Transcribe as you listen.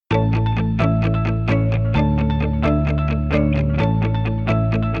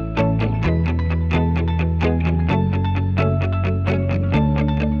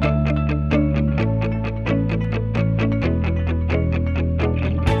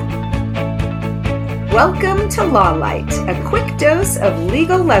Welcome to Law Light, a quick dose of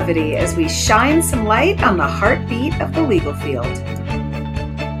legal levity as we shine some light on the heartbeat of the legal field.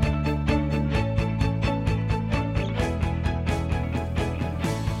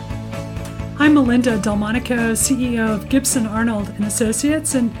 I'm Melinda Delmonico, CEO of Gibson Arnold &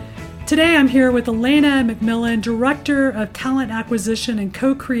 Associates, and today I'm here with Elena McMillan, Director of Talent Acquisition and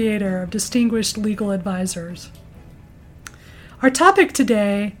co-creator of Distinguished Legal Advisors. Our topic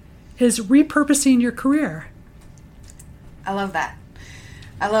today is repurposing your career. I love that.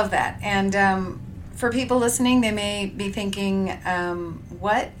 And for people listening, they may be thinking,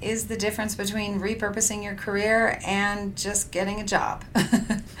 what is the difference between repurposing your career and just getting a job?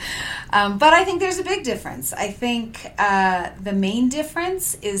 But I think there's a big difference. I think the main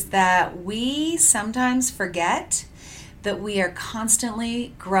difference is that we sometimes forget that we are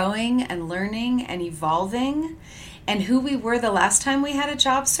constantly growing and learning and evolving. And who we were the last time we had a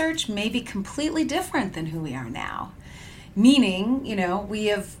job search may be completely different than who we are now. Meaning, we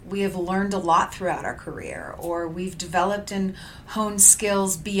have learned a lot throughout our career, or we've developed and honed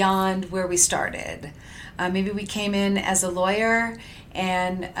skills beyond where we started. Maybe we came in as a lawyer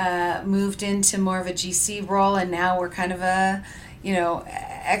and moved into more of a GC role, and now we're kind of a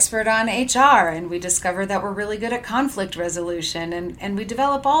expert on HR, and we discover that we're really good at conflict resolution, and we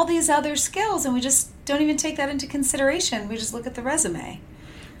develop all these other skills, and we just don't even take that into consideration. We just look at the resume.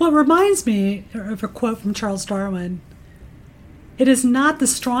 Well, it reminds me of a quote from Charles Darwin. It is not the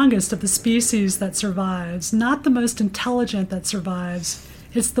strongest of the species that survives, not the most intelligent that survives.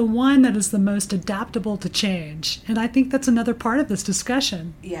 It's the one that is the most adaptable to change. And I think that's another part of this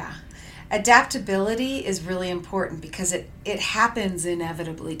discussion. Yeah. Adaptability is really important because it happens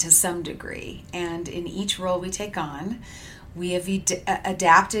inevitably to some degree. And in each role we take on, we have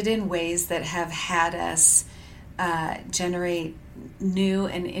adapted in ways that have had us generate new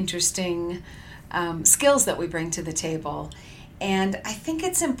and interesting skills that we bring to the table. And I think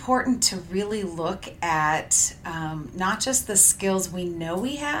it's important to really look at not just the skills we know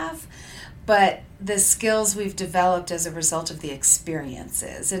we have, but the skills we've developed as a result of the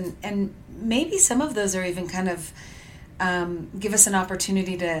experiences. And maybe some of those are even kind of give us an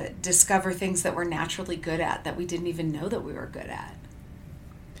opportunity to discover things that we're naturally good at that we didn't even know that we were good at.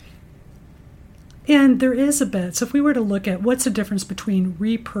 And there is a bit. So if we were to look at what's the difference between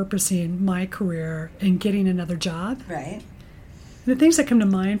repurposing my career and getting another job. Right. The things that come to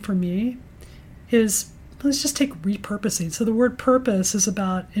mind for me is, let's just take repurposing. So the word purpose is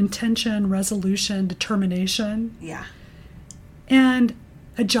about intention, resolution, determination. Yeah. And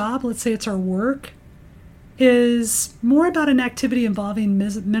a job, let's say it's our work, is more about an activity involving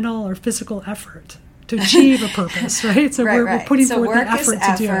mental or physical effort to achieve a purpose, right? So we're putting forth an effort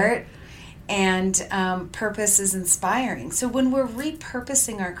to do it. And purpose is inspiring. So when we're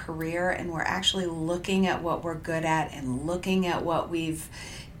repurposing our career and we're actually looking at what we're good at and looking at what we've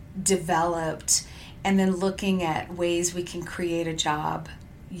developed and then looking at ways we can create a job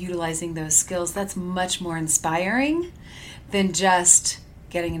utilizing those skills, that's much more inspiring than just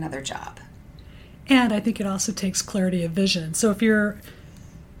getting another job. And I think it also takes clarity of vision. So if you're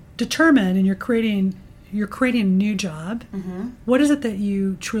determined and you're creating a new job, what is it that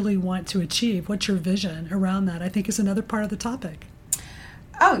you truly want to achieve? What's your vision around that? I think is another part of the topic.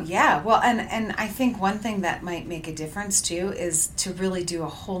 Oh, yeah. Well, and I think one thing that might make a difference, too, is to really do a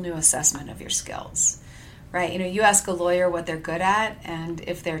whole new assessment of your skills, right? You ask a lawyer what they're good at, and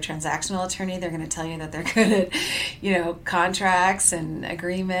if they're a transactional attorney, they're going to tell you that they're good at, contracts and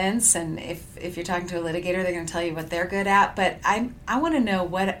agreements. And if you're talking to a litigator, they're going to tell you what they're good at. But I want to know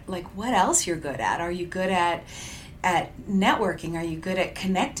what else you're good at. Are you good at networking? Are you good at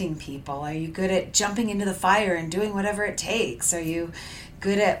connecting people? Are you good at jumping into the fire and doing whatever it takes? Are you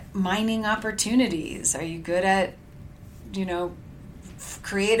good at mining opportunities? Are you good at,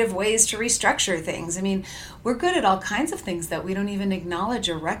 creative ways to restructure things? I mean, we're good at all kinds of things that we don't even acknowledge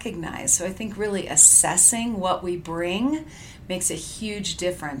or recognize. So I think really assessing what we bring makes a huge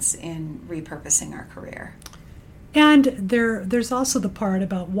difference in repurposing our career. And there's also the part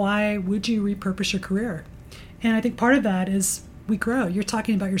about why would you repurpose your career? And I think part of that is we grow. You're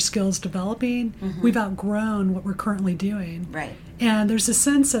talking about your skills developing. We've outgrown what we're currently doing. Right. And there's a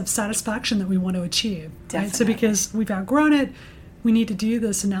sense of satisfaction that we want to achieve. Definitely. Right? So because we've outgrown it, we need to do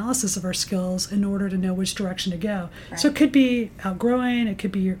this analysis of our skills in order to know which direction to go. Right. So it could be outgrowing. It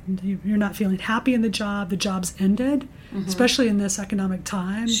could be you're not feeling happy in the job's ended, especially in this economic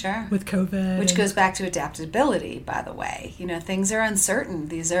time with COVID. Which goes back to adaptability, by the way. Things are uncertain.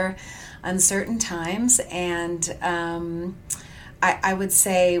 These are uncertain times, and I would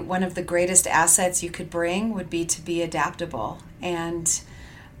say one of the greatest assets you could bring would be to be adaptable. And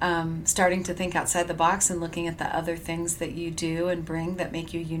starting to think outside the box and looking at the other things that you do and bring that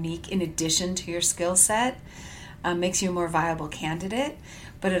make you unique in addition to your skill set makes you a more viable candidate.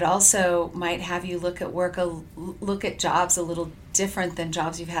 But it also might have you look at jobs a little different than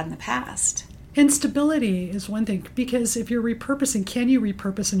jobs you've had in the past. And stability is one thing, because if you're repurposing, can you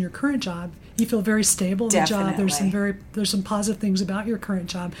repurpose in your current job? You feel very stable in the job. There's some positive things about your current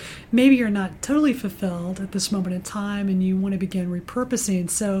job. Maybe you're not totally fulfilled at this moment in time and you want to begin repurposing.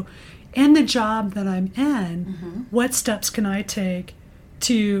 So in the job that I'm in, what steps can I take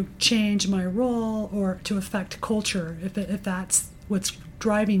to change my role or to affect culture if that's what's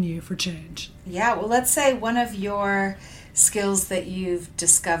driving you for change? Yeah, well, let's say one of your skills that you've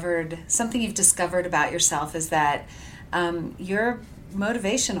discovered, something you've discovered about yourself is that you're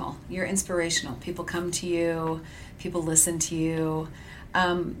motivational, you're inspirational. People come to you, people listen to you.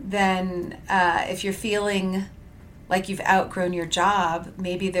 Then if you're feeling like you've outgrown your job,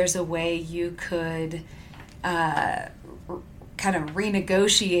 maybe there's a way you could kind of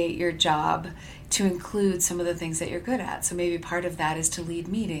renegotiate your job to include some of the things that you're good at. So maybe part of that is to lead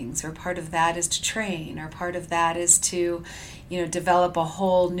meetings, or part of that is to train, or part of that is to, develop a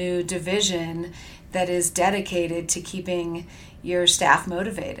whole new division that is dedicated to keeping your staff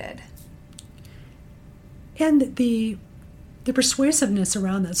motivated. And the persuasiveness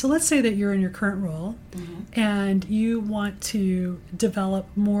around that. So let's say that you're in your current role and you want to develop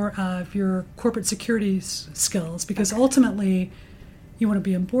more of your corporate security skills, because ultimately you want to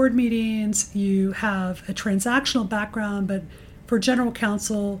be in board meetings, you have a transactional background, but for general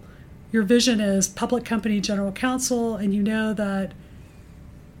counsel, your vision is public company general counsel, and you know that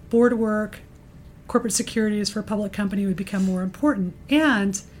board work, corporate securities for a public company would become more important.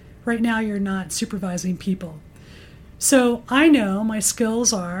 And right now you're not supervising people. So I know my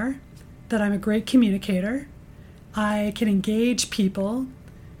skills are that I'm a great communicator. I can engage people.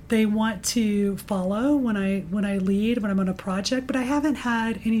 They want to follow when I lead, when I'm on a project, but I haven't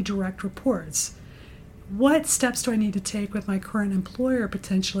had any direct reports. What steps do I need to take with my current employer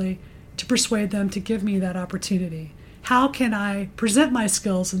potentially to persuade them to give me that opportunity? How can I present my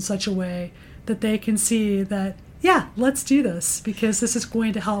skills in such a way that they can see that, yeah, let's do this, because this is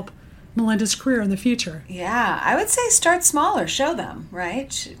going to help Melinda's career in the future? Yeah, I would say start smaller, show them,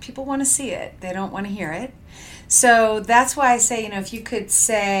 right? People want to see it. They don't want to hear it. So that's why I say, if you could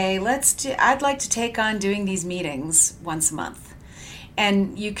say, I'd like to take on doing these meetings once a month.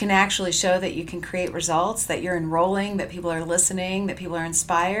 And you can actually show that you can create results, that you're enrolling, that people are listening, that people are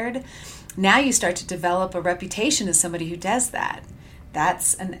inspired. Now you start to develop a reputation as somebody who does that.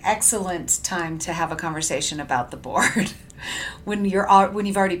 That's an excellent time to have a conversation about the board when you've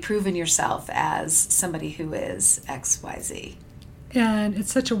already proven yourself as somebody who is XYZ. And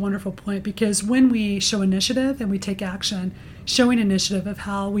it's such a wonderful point, because when we show initiative and we take action, showing initiative of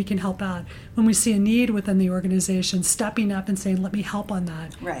how we can help out, when we see a need within the organization, stepping up and saying, let me help on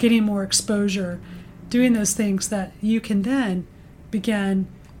that, right. Getting more exposure, doing those things that you can then begin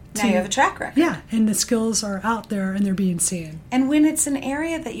now you have a track record. Yeah, and the skills are out there and they're being seen. And when it's an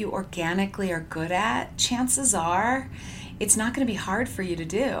area that you organically are good at, chances are it's not going to be hard for you to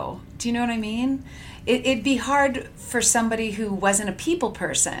do. Do you know what I mean? It'd be hard for somebody who wasn't a people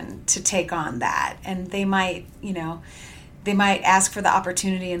person to take on that, and they might ask for the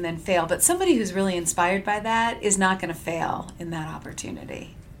opportunity and then fail. But somebody who's really inspired by that is not going to fail in that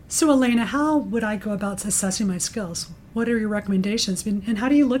opportunity. So Elena, how would I go about assessing my skills? What are your recommendations? And how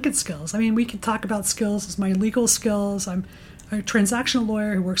do you look at skills? I mean, we could talk about skills as my legal skills. I'm a transactional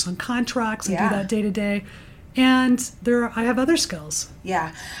lawyer who works on contracts and do that day to day. And I have other skills.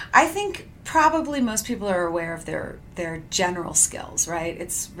 Yeah. I think probably most people are aware of their general skills, right?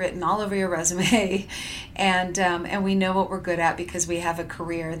 It's written all over your resume, and we know what we're good at because we have a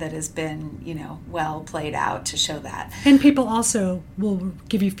career that has been, well played out to show that. And people also will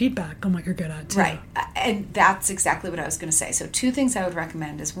give you feedback on what you're good at too. Right. And that's exactly what I was going to say. So 2 things I would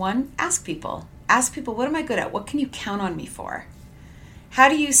recommend is, 1, ask people. Ask people, what am I good at? What can you count on me for? What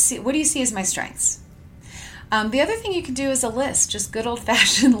do you see as my strengths? The other thing you can do is a list, just good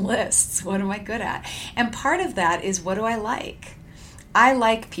old-fashioned lists. What am I good at? And part of that is, what do I like? I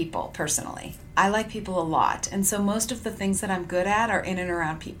like people, personally. I like people a lot. And so most of the things that I'm good at are in and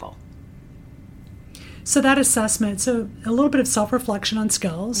around people. So that assessment, so a little bit of self-reflection on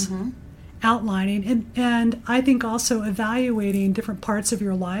skills, outlining, and I think also evaluating different parts of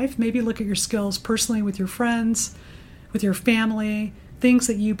your life. Maybe look at your skills personally with your friends, with your family, things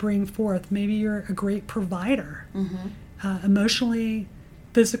that you bring forth. Maybe you're a great provider, emotionally,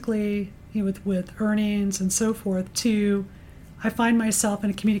 physically, with earnings and so forth. I find myself in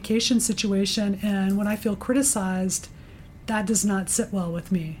a communication situation, and when I feel criticized, that does not sit well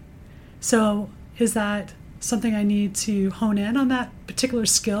with me. So is that something I need to hone in on, that particular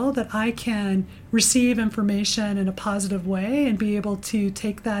skill, that I can receive information in a positive way and be able to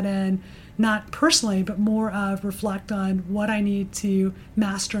take that in, not personally, but more of reflect on what I need to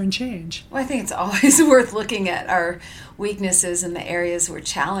master and change? Well, I think it's always worth looking at our weaknesses and the areas we're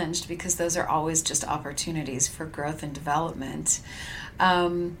challenged, because those are always just opportunities for growth and development.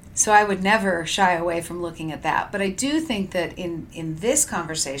 So I would never shy away from looking at that. But I do think that in this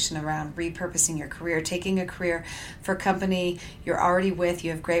conversation around repurposing your career, taking a career for a company you're already with,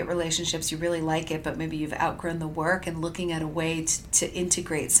 you have great relationships, you really like it, but maybe you've outgrown the work, and looking at a way to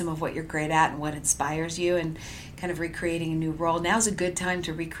integrate some of what you're great at and what inspires you, and kind of recreating a new role. Now's a good time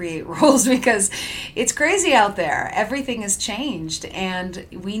to recreate roles, because it's crazy out there. Everything has changed, and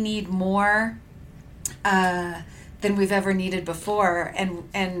we need more than we've ever needed before,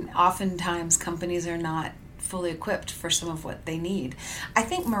 and oftentimes companies are not fully equipped for some of what they need. I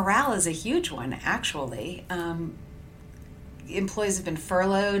think morale is a huge one, actually. Employees have been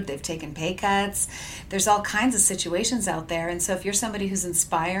furloughed, they've taken pay cuts, there's all kinds of situations out there, and so if you're somebody who's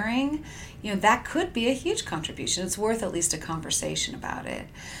inspiring, that could be a huge contribution. It's worth at least a conversation about it.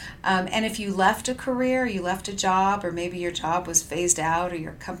 And if you left a career, you left a job, or maybe your job was phased out or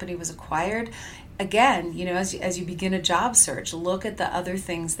your company was acquired, again, as you begin a job search, look at the other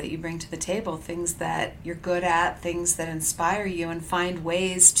things that you bring to the table, things that you're good at, things that inspire you, and find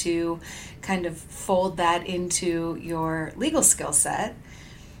ways to kind of fold that into your legal skill set.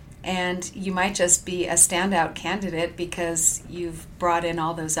 And you might just be a standout candidate because you've brought in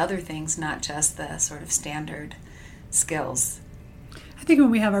all those other things, not just the sort of standard skills. I think when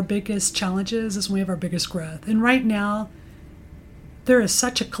we have our biggest challenges is when we have our biggest growth. And right now, there is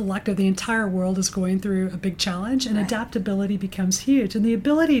such a collective, the entire world is going through a big challenge, and adaptability becomes huge. And the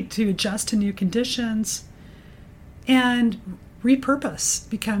ability to adjust to new conditions and repurpose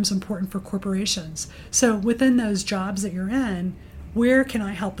becomes important for corporations. So within those jobs that you're in, where can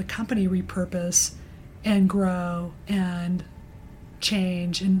I help the company repurpose and grow and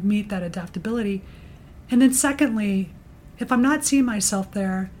change and meet that adaptability? And then secondly, if I'm not seeing myself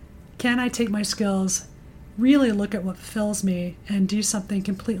there, can I take my skills, really look at what fulfills me, and do something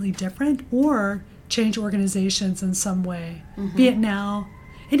completely different, or change organizations in some way, be it now,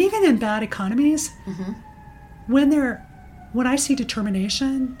 and even in bad economies, when I see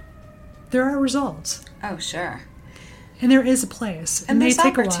determination, there are results. Oh, sure. And there is a place. And there's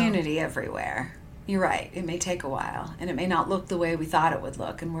opportunity everywhere. You're right. It may take a while, and it may not look the way we thought it would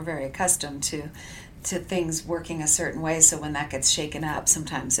look, and we're very accustomed to things working a certain way, so when that gets shaken up,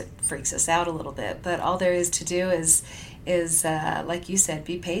 sometimes it freaks us out a little bit. But all there is to do is like you said,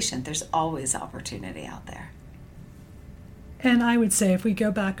 be patient. There's always opportunity out there. And I would say if we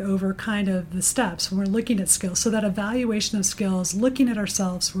go back over kind of the steps when we're looking at skills, so that evaluation of skills, looking at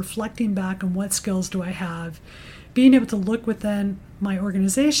ourselves, reflecting back on what skills do I have, being able to look within my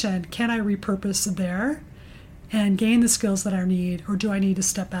organization, can I repurpose there and gain the skills that I need, or do I need to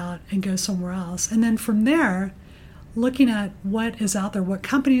step out and go somewhere else? And then from there, looking at what is out there, what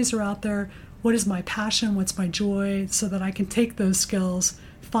companies are out there, what is my passion, what's my joy, so that I can take those skills,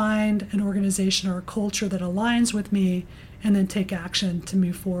 find an organization or a culture that aligns with me, and then take action to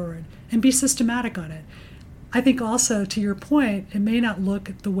move forward and be systematic on it. I think also, to your point, it may not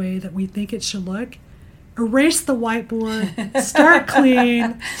look the way that we think it should look. Erase the whiteboard, start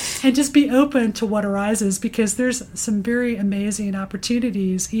clean, and just be open to what arises, because there's some very amazing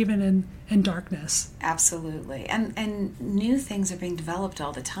opportunities even in darkness. Absolutely. And new things are being developed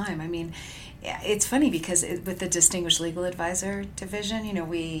all the time. I mean, it's funny because with the Distinguished Legal Advisor Division,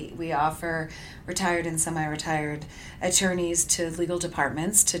 we offer retired and semi-retired attorneys to legal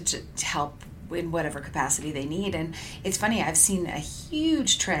departments to help in whatever capacity they need. And it's funny, I've seen a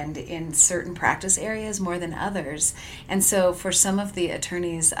huge trend in certain practice areas more than others. And so for some of the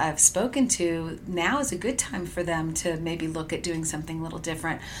attorneys I've spoken to, now is a good time for them to maybe look at doing something a little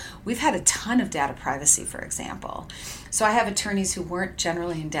different. We've had a ton of data privacy, for example. So I have attorneys who weren't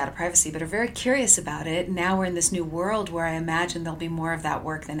generally in data privacy but are very curious about it. Now we're in this new world where I imagine there'll be more of that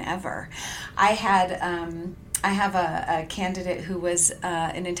work than ever. I have a candidate who was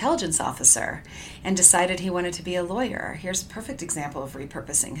an intelligence officer and decided he wanted to be a lawyer. Here's a perfect example of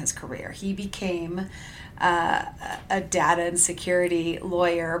repurposing his career. He became a data and security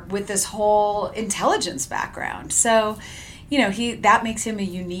lawyer with this whole intelligence background. So, that makes him a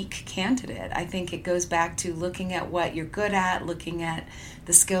unique candidate. I think it goes back to looking at what you're good at, looking at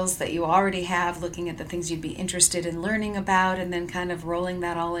the skills that you already have, looking at the things you'd be interested in learning about, and then kind of rolling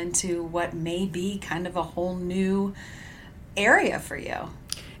that all into what may be kind of a whole new area for you.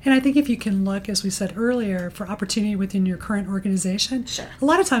 And I think if you can look, as we said earlier, for opportunity within your current organization, Sure. a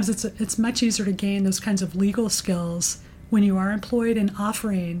lot of times it's much easier to gain those kinds of legal skills when you are employed and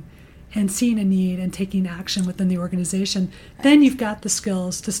offering and seeing a need and taking action within the organization. Then you've got the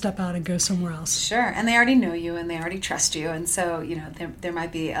skills to step out and go somewhere else. Sure, and they already know you and they already trust you, and so there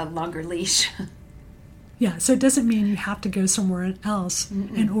might be a longer leash. Yeah, so it doesn't mean you have to go somewhere else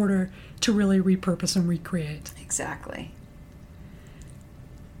in order to really repurpose and recreate. Exactly.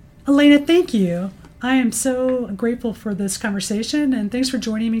 Elena, thank you. I am so grateful for this conversation, and thanks for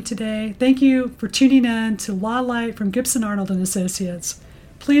joining me today. Thank you for tuning in to Law Light from Gibson Arnold & Associates.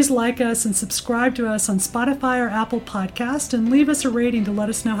 Please like us and subscribe to us on Spotify or Apple Podcast and leave us a rating to let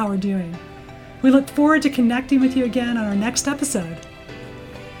us know how we're doing. We look forward to connecting with you again on our next episode.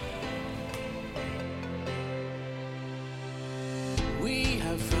 We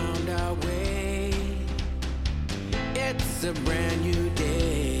have found our way. It's a brand new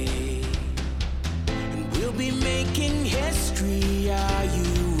day, and we'll be making history. Are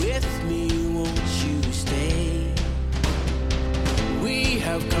you with me? Won't you stay? We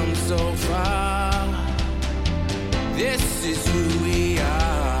have come so far. This is who we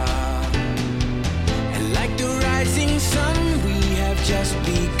are. And like the rising sun, we have just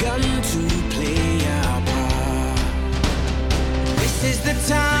begun to play our part. This is the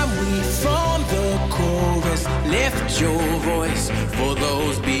time we form the chorus. Lift your voice for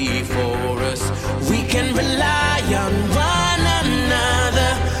those before us. We can rely on one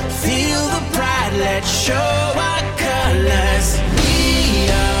another. Feel the pride, let's show